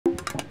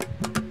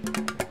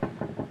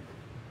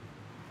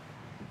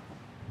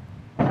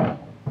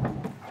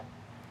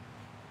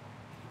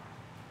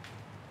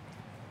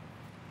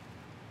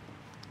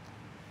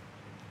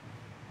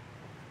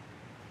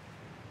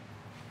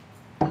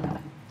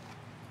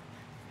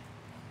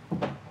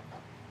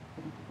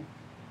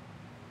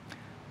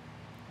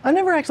I've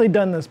never actually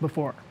done this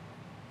before.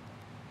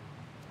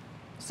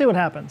 Let's see what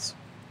happens.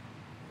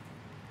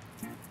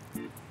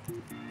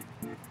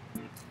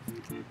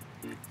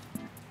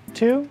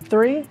 Two,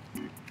 three.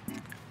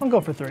 I'll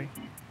go for three.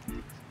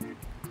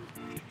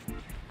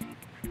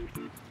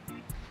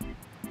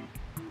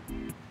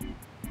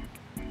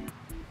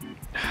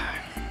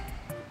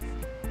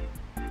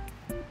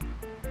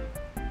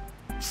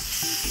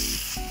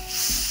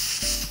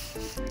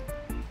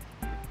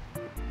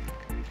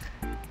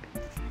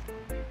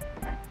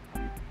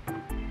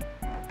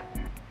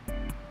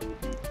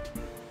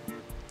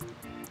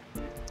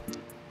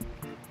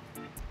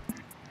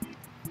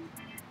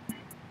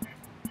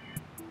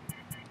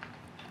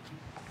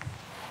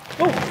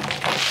 Oh!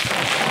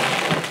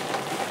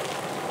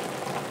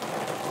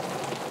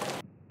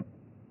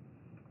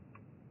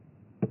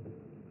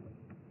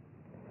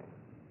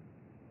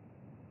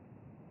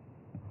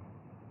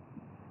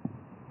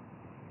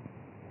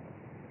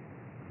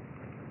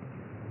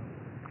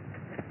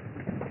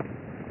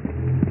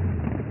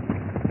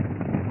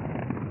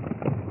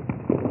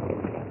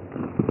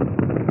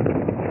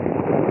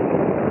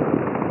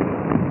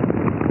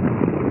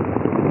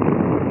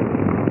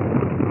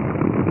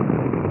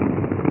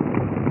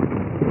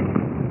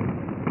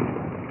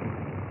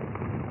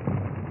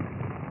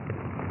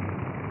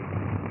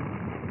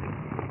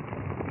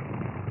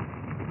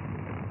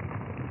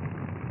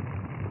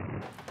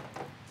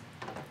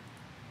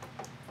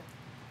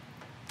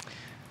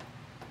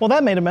 Well,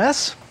 that made a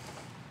mess.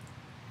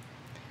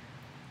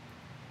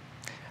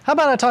 How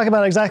about I talk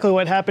about exactly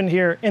what happened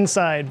here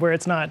inside, where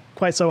it's not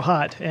quite so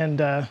hot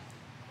and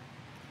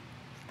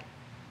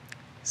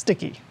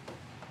sticky.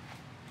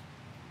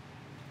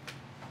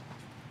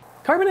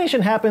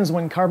 Carbonation happens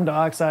when carbon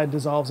dioxide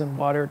dissolves in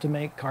water to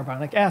make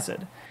carbonic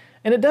acid.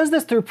 And it does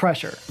this through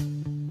pressure.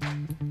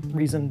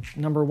 Reason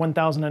number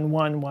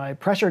 1001 why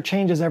pressure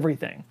changes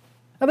everything.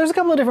 Now there's a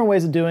couple of different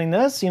ways of doing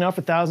this. You know,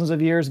 for thousands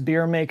of years,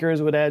 beer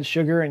makers would add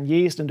sugar and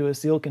yeast into a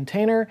sealed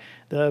container.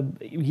 The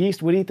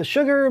yeast would eat the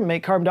sugar,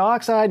 make carbon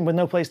dioxide, and with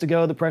no place to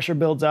go, the pressure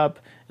builds up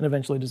and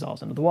eventually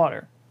dissolves into the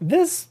water.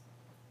 This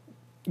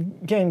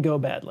can go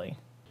badly.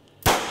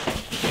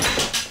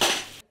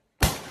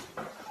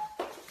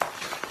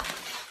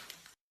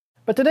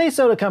 But today,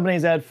 soda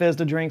companies add fizz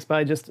to drinks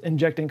by just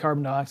injecting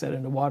carbon dioxide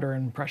into water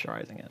and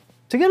pressurizing it.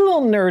 To get a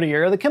little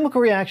nerdier, the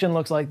chemical reaction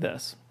looks like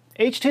this.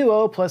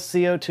 H2O plus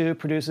CO2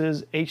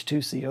 produces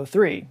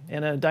H2CO3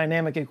 in a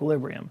dynamic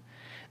equilibrium.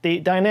 The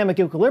dynamic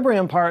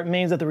equilibrium part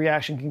means that the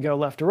reaction can go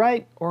left to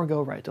right or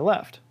go right to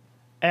left.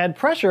 Add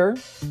pressure,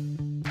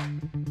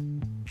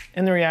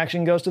 and the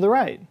reaction goes to the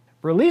right.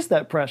 Release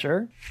that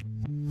pressure,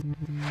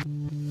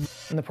 and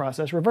the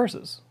process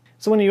reverses.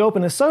 So when you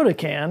open a soda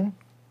can,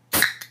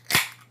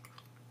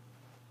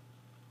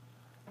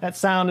 that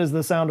sound is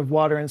the sound of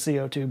water and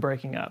CO2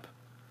 breaking up.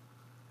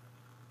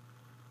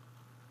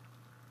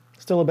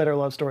 Still a better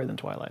love story than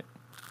Twilight.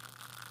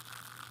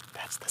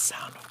 That's the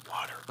sound of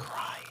water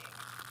crying.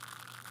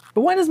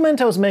 But why does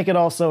Mentos make it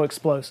all so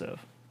explosive?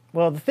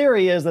 Well, the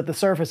theory is that the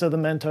surface of the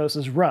Mentos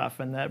is rough,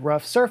 and that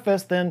rough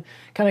surface then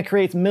kind of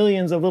creates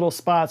millions of little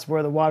spots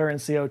where the water and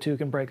CO2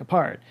 can break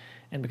apart.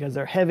 And because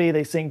they're heavy,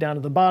 they sink down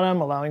to the bottom,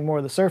 allowing more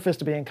of the surface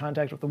to be in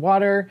contact with the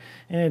water,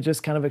 and it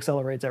just kind of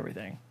accelerates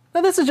everything.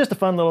 Now this is just a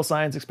fun little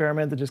science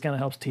experiment that just kind of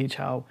helps teach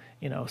how,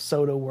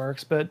 soda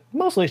works, but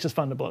mostly it's just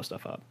fun to blow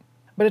stuff up.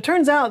 But it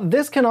turns out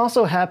this can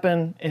also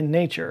happen in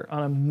nature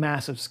on a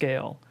massive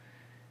scale.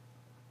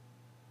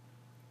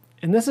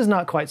 And this is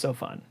not quite so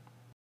fun.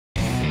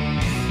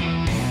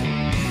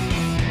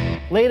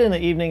 Late in the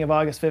evening of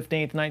August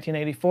 15th,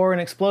 1984, an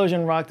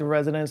explosion rocked the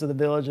residents of the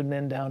village of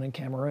Monoun in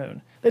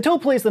Cameroon. They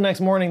told police the next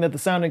morning that the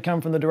sound had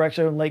come from the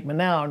direction of Lake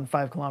Manoun,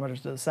 5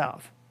 kilometers to the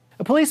south.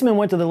 A policeman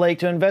went to the lake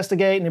to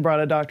investigate, and he brought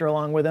a doctor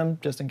along with him,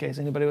 just in case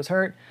anybody was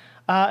hurt.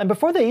 And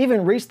before they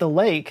even reached the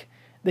lake,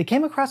 they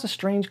came across a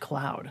strange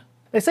cloud.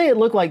 They say it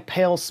looked like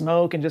pale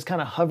smoke and just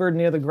kind of hovered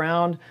near the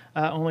ground,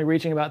 only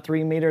reaching about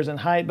 3 meters in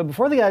height. But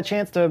before they got a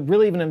chance to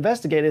really even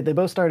investigate it, they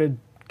both started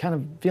kind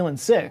of feeling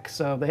sick,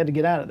 so they had to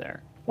get out of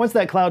there. Once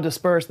that cloud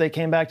dispersed, they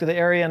came back to the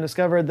area and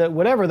discovered that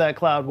whatever that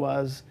cloud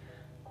was,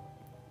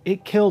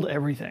 it killed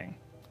everything.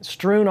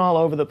 Strewn all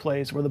over the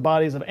place were the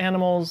bodies of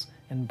animals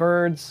and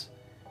birds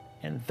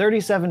and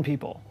 37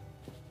 people.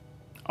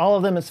 All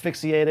of them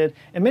asphyxiated,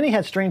 and many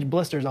had strange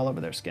blisters all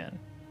over their skin.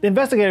 The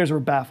investigators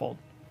were baffled.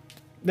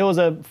 There was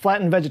a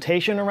flattened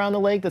vegetation around the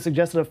lake that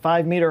suggested a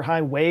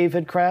 5-meter-high wave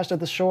had crashed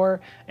at the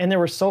shore, and there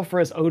were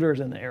sulfurous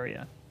odors in the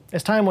area.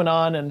 As time went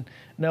on and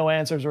no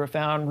answers were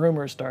found,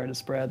 rumors started to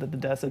spread that the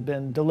deaths had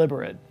been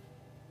deliberate.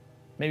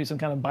 Maybe some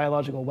kind of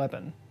biological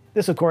weapon.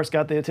 This, of course,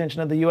 got the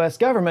attention of the US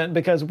government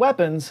because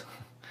weapons,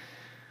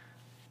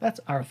 that's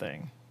our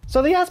thing.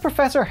 So they asked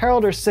Professor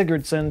Haraldur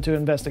Sigurdsson to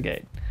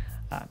investigate.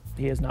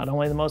 He is not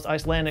only the most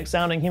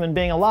Icelandic-sounding human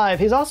being alive,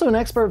 he's also an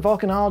expert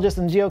volcanologist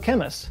and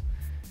geochemist.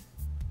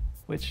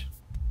 Which,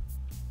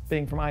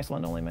 being from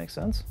Iceland, only makes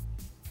sense.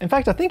 In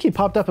fact, I think he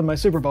popped up in my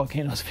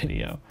supervolcanoes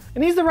video.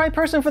 And he's the right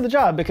person for the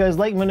job because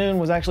Lake Manoun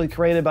was actually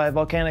created by a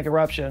volcanic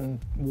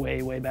eruption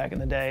way, way back in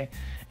the day.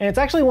 And it's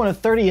actually one of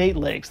 38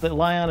 lakes that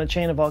lie on a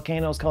chain of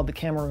volcanoes called the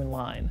Cameroon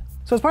Line.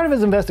 So as part of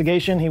his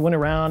investigation, he went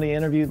around, he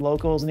interviewed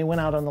locals, and he went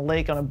out on the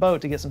lake on a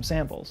boat to get some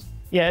samples.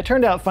 Yeah, it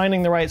turned out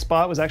finding the right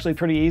spot was actually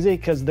pretty easy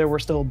because there were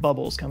still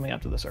bubbles coming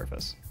up to the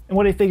surface. And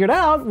what he figured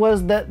out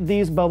was that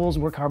these bubbles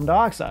were carbon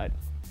dioxide.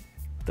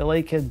 The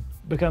lake had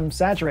become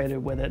saturated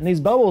with it, and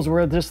these bubbles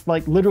were just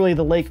like literally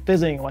the lake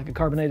fizzing like a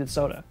carbonated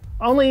soda.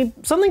 Only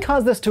something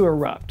caused this to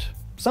erupt.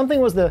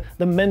 Something was the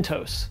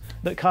Mentos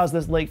that caused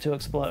this lake to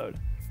explode.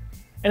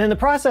 And in the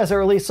process, it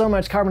released so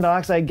much carbon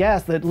dioxide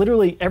gas that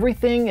literally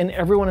everything and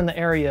everyone in the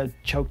area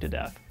choked to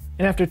death.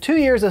 And after 2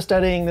 years of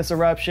studying this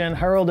eruption,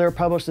 Harolder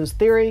published his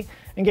theory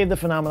and gave the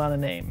phenomenon a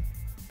name: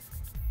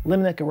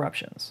 Limnic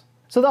Eruptions.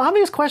 So the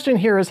obvious question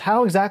here is,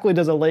 how exactly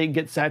does a lake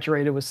get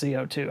saturated with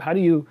CO2? How do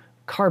you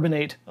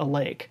carbonate a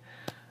lake?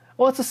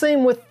 Well, it's the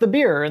same with the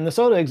beer and the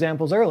soda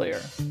examples earlier.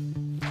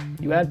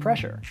 You add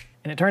pressure.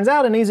 And it turns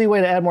out an easy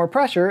way to add more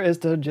pressure is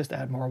to just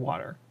add more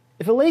water.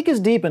 If a lake is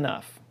deep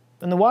enough,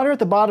 then the water at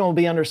the bottom will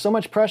be under so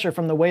much pressure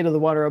from the weight of the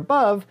water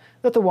above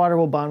that the water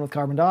will bond with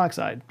carbon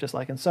dioxide, just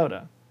like in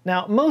soda.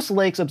 Now, most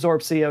lakes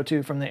absorb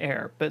CO2 from the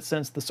air, but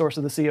since the source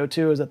of the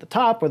CO2 is at the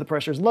top where the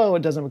pressure is low,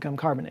 it doesn't become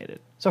carbonated.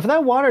 So for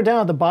that water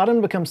down at the bottom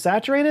to become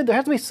saturated, there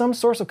has to be some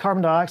source of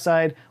carbon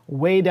dioxide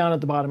way down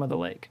at the bottom of the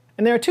lake.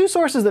 And there are two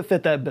sources that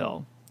fit that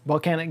bill: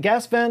 volcanic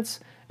gas vents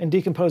and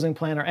decomposing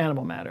plant or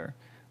animal matter,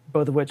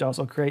 both of which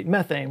also create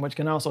methane, which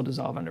can also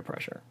dissolve under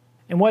pressure.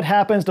 And what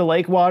happens to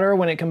lake water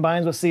when it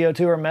combines with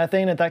CO2 or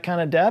methane at that kind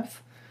of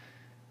depth?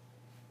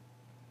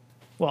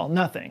 Well,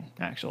 nothing,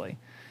 actually,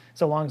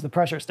 so long as the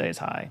pressure stays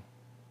high.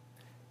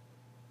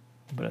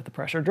 But if the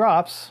pressure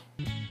drops...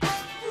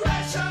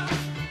 Pressure!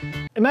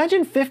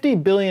 Imagine 50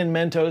 billion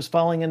Mentos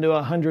falling into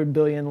 100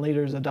 billion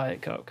liters of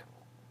Diet Coke.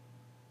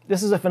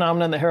 This is a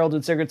phenomenon that Harold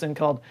Sigurdsson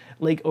called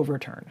lake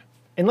overturn.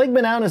 And Lake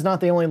Manoun is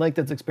not the only lake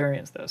that's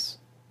experienced this,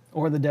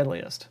 or the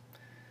deadliest.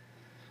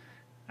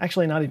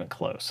 Actually, not even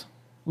close.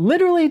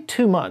 Literally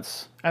 2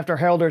 months after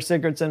Harolder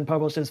Sigurdsson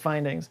published his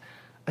findings,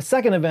 a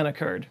second event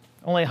occurred,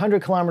 only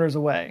 100 kilometers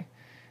away,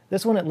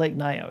 this one at Lake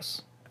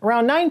Nyos.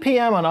 Around 9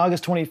 p.m. on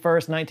August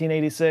 21st,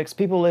 1986,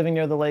 people living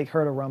near the lake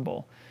heard a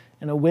rumble,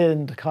 and a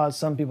wind caused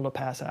some people to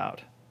pass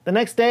out. The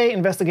next day,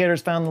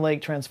 investigators found the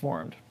lake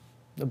transformed.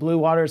 The blue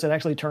waters had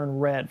actually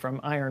turned red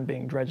from iron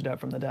being dredged up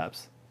from the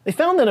depths. They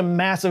found that a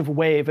massive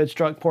wave had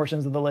struck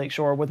portions of the lake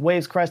shore, with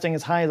waves cresting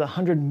as high as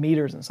 100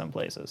 meters in some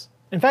places.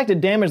 In fact,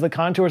 it damaged the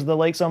contours of the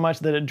lake so much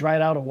that it dried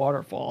out a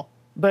waterfall.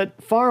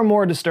 But far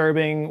more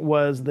disturbing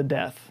was the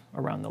death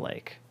around the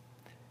lake.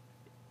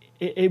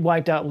 It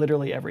wiped out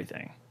literally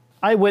everything.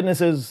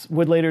 Eyewitnesses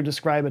would later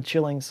describe a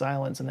chilling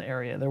silence in the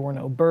area. There were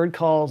no bird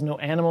calls, no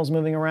animals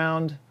moving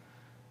around,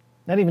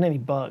 not even any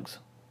bugs.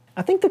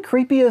 I think the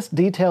creepiest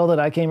detail that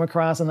I came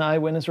across in the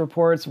eyewitness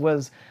reports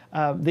was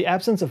the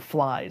absence of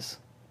flies.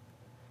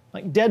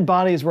 Like, dead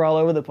bodies were all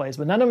over the place,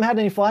 but none of them had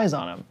any flies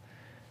on them,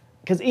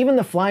 because even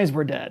the flies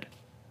were dead.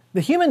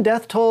 The human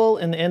death toll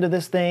in the end of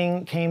this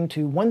thing came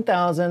to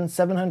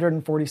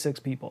 1,746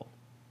 people.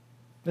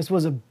 This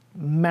was a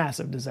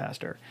massive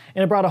disaster,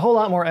 and it brought a whole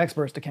lot more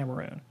experts to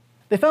Cameroon.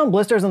 They found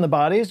blisters on the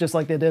bodies, just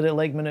like they did at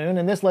Lake Manoun,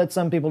 and this led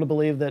some people to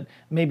believe that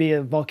maybe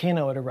a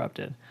volcano had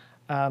erupted.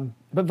 But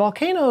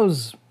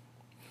volcanoes,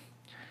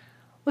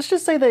 let's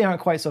just say they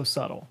aren't quite so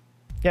subtle.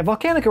 Yeah,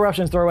 volcanic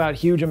eruptions throw out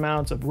huge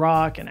amounts of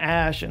rock and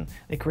ash, and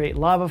they create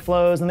lava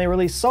flows, and they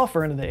release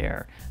sulfur into the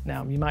air.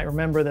 Now, you might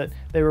remember that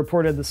they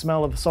reported the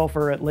smell of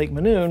sulfur at Lake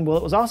Manoun. Well,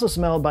 it was also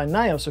smelled by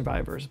Nyos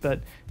survivors,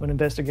 but when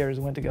investigators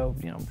went to go,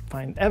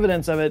 find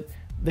evidence of it,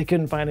 they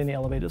couldn't find any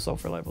elevated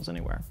sulfur levels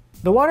anywhere.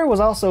 The water was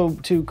also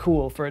too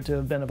cool for it to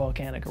have been a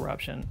volcanic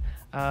eruption.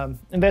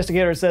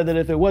 Investigators said that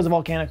if it was a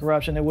volcanic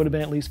eruption, it would have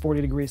been at least 40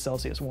 degrees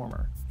Celsius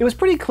warmer. It was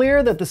pretty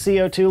clear that the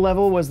CO2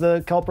 level was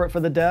the culprit for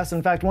the deaths.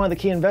 In fact, one of the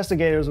key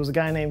investigators was a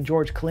guy named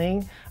George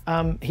Kling.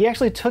 He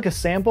actually took a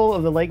sample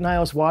of the Lake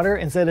Nyos water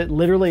and said it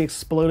literally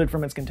exploded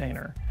from its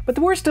container. But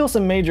there were still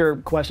some major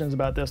questions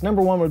about this.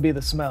 Number one would be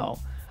the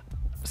smell.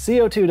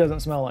 CO2 doesn't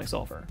smell like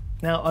sulfur.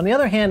 Now, on the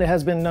other hand, it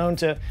has been known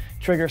to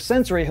trigger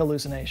sensory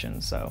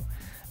hallucinations, so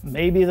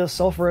maybe the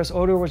sulfurous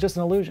odor was just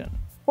an illusion.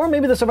 Or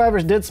maybe the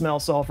survivors did smell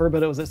sulfur,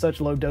 but it was at such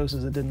low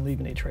doses it didn't leave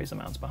any trace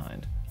amounts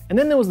behind. And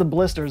then there was the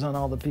blisters on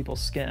all the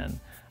people's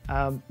skin.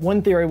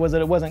 One theory was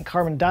that it wasn't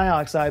carbon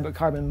dioxide, but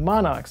carbon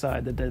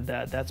monoxide that did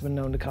that. That's been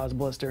known to cause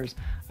blisters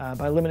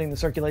by limiting the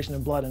circulation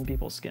of blood in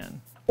people's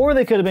skin. Or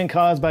they could have been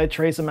caused by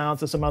trace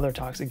amounts of some other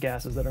toxic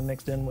gases that are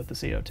mixed in with the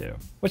CO2.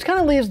 Which kind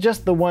of leaves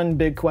just the one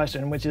big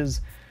question, which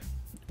is,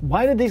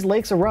 why did these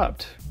lakes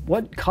erupt?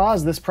 What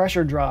caused this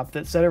pressure drop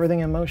that set everything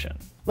in motion?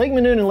 Lake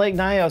Manoun and Lake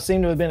Nyos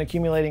seem to have been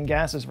accumulating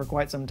gases for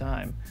quite some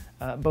time.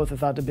 Both are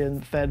thought to have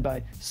been fed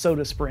by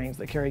soda springs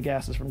that carry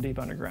gases from deep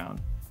underground.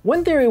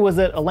 One theory was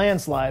that a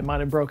landslide might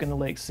have broken the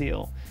lake's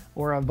seal,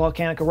 or a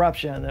volcanic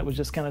eruption that was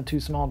just kind of too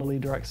small to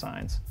leave direct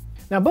signs.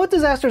 Now, both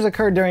disasters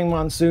occurred during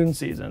monsoon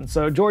season,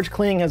 so George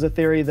Kling has a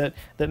theory that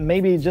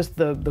maybe just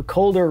the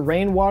colder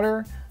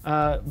rainwater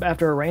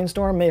after a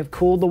rainstorm may have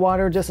cooled the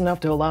water just enough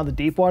to allow the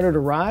deep water to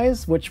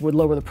rise, which would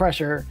lower the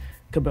pressure.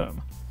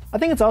 Kaboom. I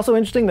think it's also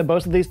interesting that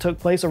both of these took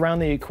place around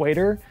the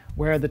equator,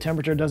 where the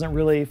temperature doesn't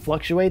really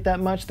fluctuate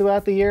that much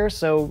throughout the year,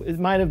 so it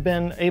might have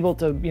been able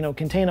to,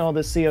 contain all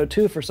this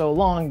CO2 for so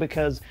long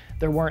because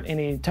there weren't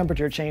any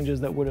temperature changes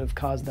that would have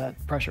caused that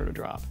pressure to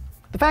drop.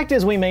 The fact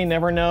is, we may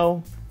never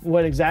know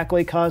what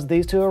exactly caused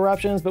these two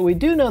eruptions, but we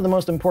do know the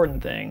most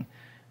important thing: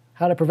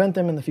 how to prevent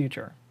them in the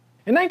future.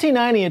 In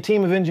 1990, a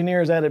team of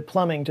engineers added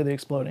plumbing to the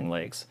exploding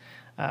lakes.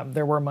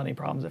 There were money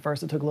problems at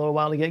first. It took a little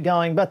while to get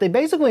going, but they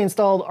basically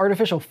installed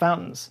artificial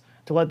fountains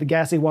to let the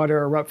gassy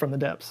water erupt from the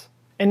depths.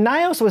 And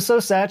Nyos was so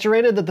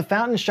saturated that the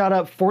fountain shot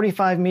up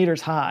 45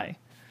 meters high.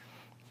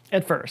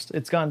 At first.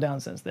 It's gone down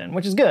since then,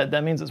 which is good.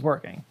 That means it's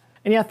working.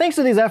 And yeah, thanks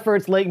to these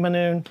efforts, Lake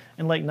Manoun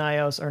and Lake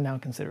Nyos are now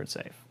considered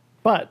safe.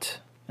 But,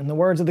 in the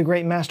words of the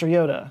great Master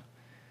Yoda,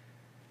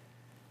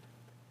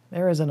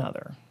 there is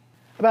another.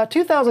 About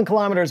 2,000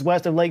 kilometers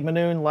west of Lake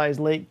Manoun lies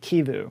Lake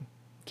Kivu.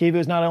 Kivu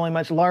is not only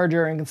much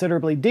larger and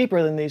considerably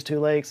deeper than these two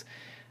lakes,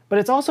 but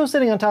it's also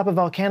sitting on top of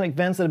volcanic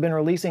vents that have been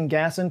releasing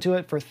gas into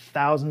it for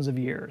thousands of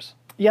years.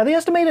 Yeah, they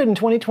estimated in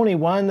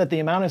 2021 that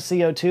the amount of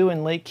CO2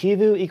 in Lake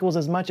Kivu equals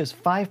as much as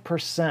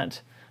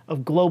 5%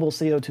 of global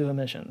CO2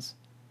 emissions.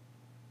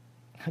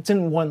 That's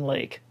in one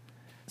lake.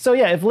 So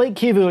yeah, if Lake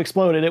Kivu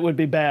exploded, it would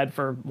be bad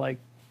for, like,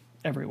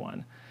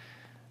 everyone.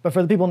 But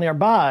for the people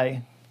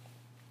nearby,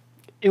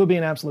 it would be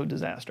an absolute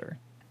disaster.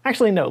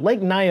 Actually, no,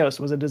 Lake Nyos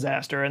was a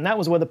disaster, and that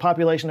was with a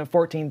population of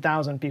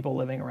 14,000 people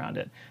living around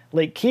it.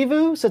 Lake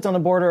Kivu sits on the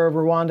border of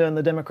Rwanda and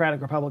the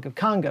Democratic Republic of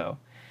Congo,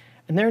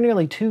 and there are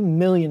nearly 2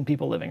 million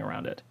people living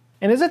around it.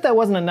 And as if that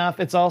wasn't enough,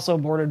 it's also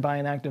bordered by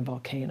an active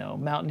volcano,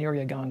 Mount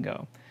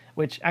Nyiragongo,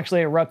 which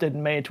actually erupted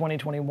in May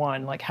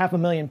 2021. Like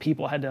 500,000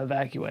 people had to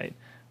evacuate.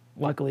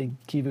 Luckily,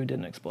 Kivu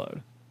didn't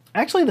explode.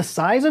 Actually, the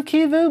size of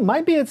Kivu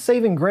might be its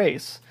saving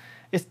grace.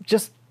 It's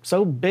just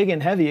so big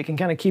and heavy, it can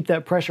kind of keep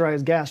that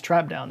pressurized gas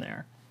trapped down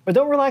there. But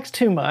don't relax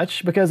too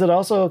much, because it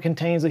also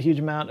contains a huge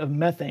amount of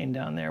methane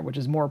down there, which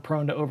is more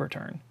prone to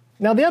overturn.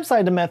 Now, the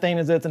upside to methane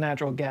is that it's a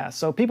natural gas,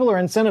 so people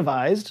are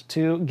incentivized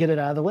to get it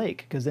out of the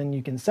lake, because then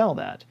you can sell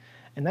that.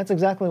 And that's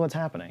exactly what's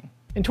happening.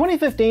 In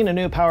 2015, a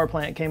new power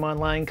plant came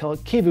online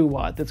called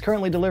Kivu that's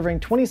currently delivering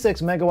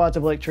 26 megawatts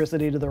of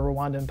electricity to the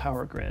Rwandan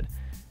power grid.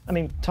 I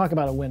mean, talk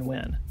about a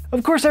win-win.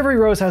 Of course, every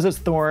rose has its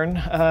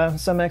thorn.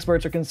 Some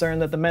experts are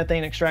concerned that the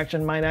methane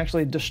extraction might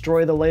actually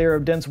destroy the layer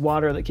of dense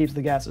water that keeps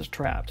the gases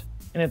trapped.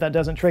 And if that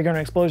doesn't trigger an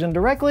explosion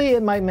directly,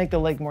 it might make the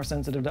lake more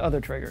sensitive to other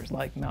triggers,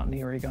 like Mount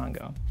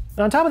Nyiragongo. And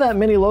on top of that,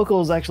 many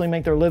locals actually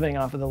make their living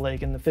off of the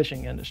lake in the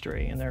fishing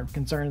industry, and they're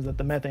concerned that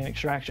the methane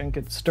extraction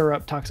could stir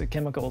up toxic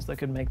chemicals that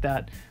could make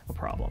that a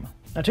problem.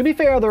 Now, to be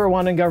fair, the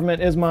Rwandan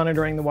government is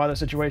monitoring the water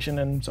situation,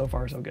 and so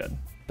far so good.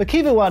 But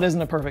Kivu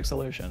isn't a perfect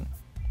solution.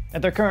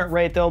 At their current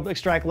rate, they'll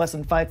extract less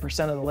than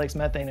 5% of the lake's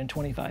methane in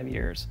 25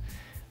 years.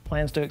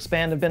 Plans to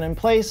expand have been in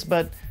place,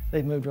 but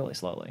they've moved really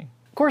slowly.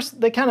 Of course,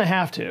 they kind of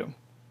have to.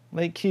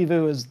 Lake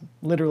Kivu is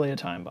literally a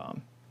time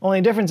bomb. Only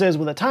difference is,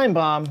 with a time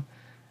bomb,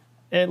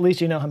 at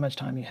least you know how much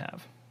time you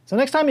have. So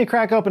next time you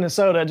crack open a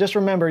soda, just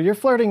remember you're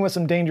flirting with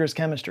some dangerous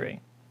chemistry.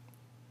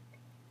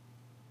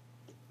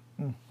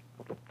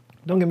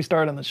 Don't get me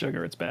started on the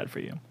sugar, it's bad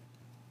for you.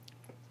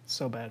 It's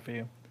so bad for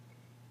you.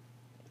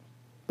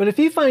 But if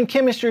you find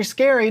chemistry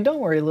scary, don't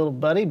worry, little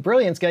buddy.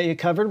 Brilliant's got you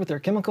covered with their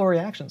chemical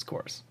reactions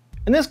course.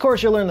 In this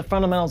course, you'll learn the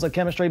fundamentals of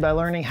chemistry by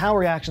learning how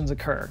reactions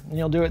occur. And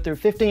you'll do it through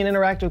 15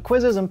 interactive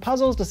quizzes and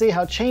puzzles to see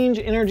how change,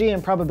 energy,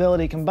 and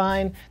probability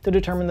combine to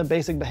determine the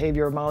basic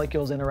behavior of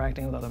molecules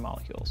interacting with other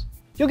molecules.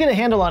 You'll get a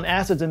handle on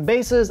acids and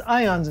bases,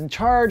 ions and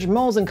charge,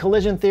 moles and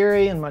collision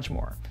theory, and much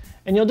more.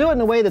 And you'll do it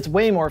in a way that's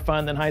way more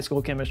fun than high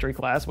school chemistry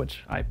class,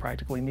 which I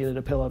practically needed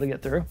a pillow to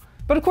get through.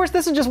 But of course,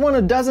 this is just one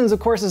of dozens of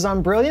courses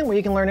on Brilliant, where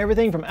you can learn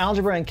everything from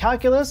algebra and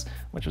calculus,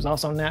 which was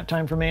also nap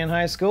time for me in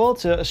high school,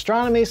 to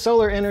astronomy,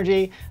 solar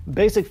energy,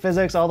 basic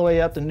physics, all the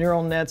way up to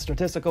neural nets,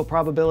 statistical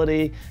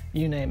probability,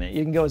 you name it.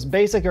 You can go as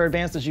basic or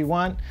advanced as you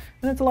want,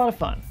 and it's a lot of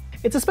fun.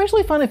 It's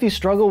especially fun if you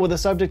struggle with a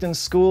subject in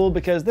school,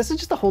 because this is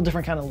just a whole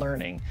different kind of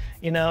learning.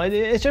 You know,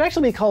 it should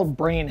actually be called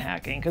brain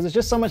hacking, because it's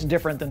just so much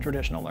different than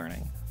traditional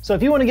learning. So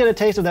if you want to get a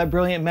taste of that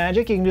brilliant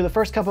magic, you can do the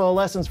first couple of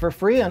lessons for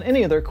free on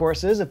any of their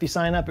courses if you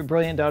sign up at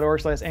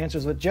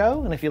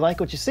brilliant.org/answerswithjoe. And if you like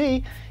what you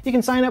see, you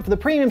can sign up for the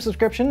premium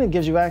subscription. It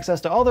gives you access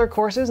to all their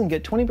courses and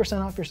get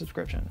 20% off your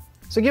subscription.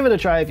 So give it a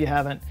try if you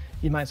haven't.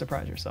 You might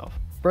surprise yourself.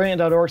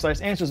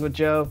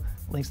 Brilliant.org/answerswithjoe.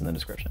 Links in the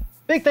description.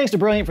 Big thanks to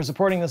Brilliant for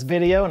supporting this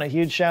video, and a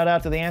huge shout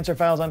out to the Answer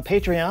Files on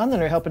Patreon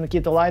that are helping to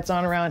keep the lights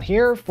on around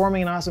here,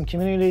 forming an awesome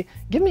community,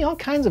 giving me all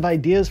kinds of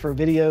ideas for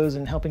videos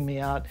and helping me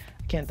out.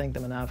 I can't thank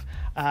them enough.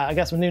 I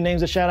got some new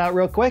names to shout out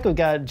real quick. We've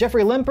got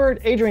Jeffrey Limpert,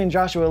 Adrian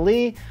Joshua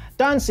Lee,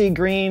 Don C.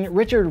 Green,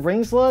 Richard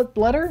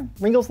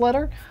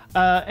Ringelsletter,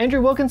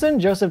 Andrew Wilkinson,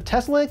 Joseph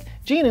Teslick,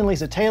 Jean and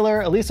Lisa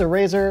Taylor, Elisa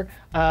Razor,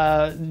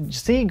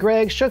 C.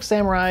 Greg, Shook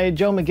Samurai,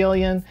 Joe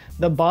McGillian,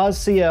 The Boz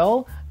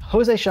CL,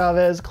 Jose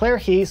Chavez, Claire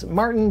Heese,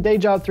 Martin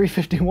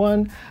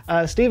Dayjob351,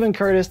 Stephen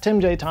Curtis, Tim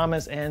J.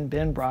 Thomas, and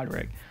Ben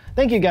Broderick.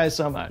 Thank you guys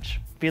so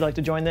much. If you'd like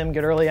to join them,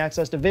 get early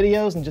access to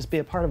videos, and just be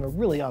a part of a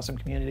really awesome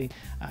community,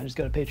 just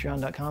go to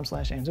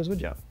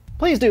patreon.com/answerswithjoe.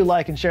 Please do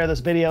like and share this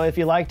video if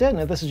you liked it, and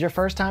if this is your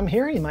first time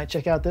here, you might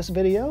check out this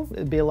video.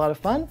 It'd be a lot of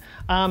fun.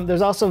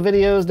 There's also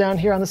videos down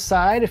here on the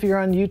side if you're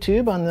on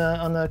YouTube, on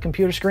the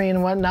computer screen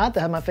and whatnot, that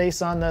have my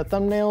face on the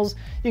thumbnails.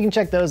 You can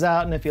check those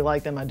out, and if you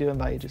like them, I do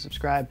invite you to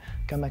subscribe.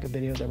 Come back with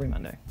videos every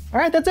Monday. All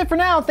right, that's it for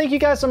now. Thank you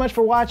guys so much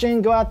for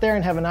watching. Go out there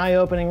and have an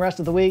eye-opening rest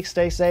of the week.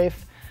 Stay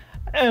safe,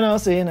 and I'll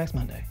see you next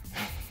Monday.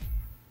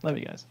 Love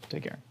you guys.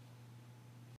 Take care.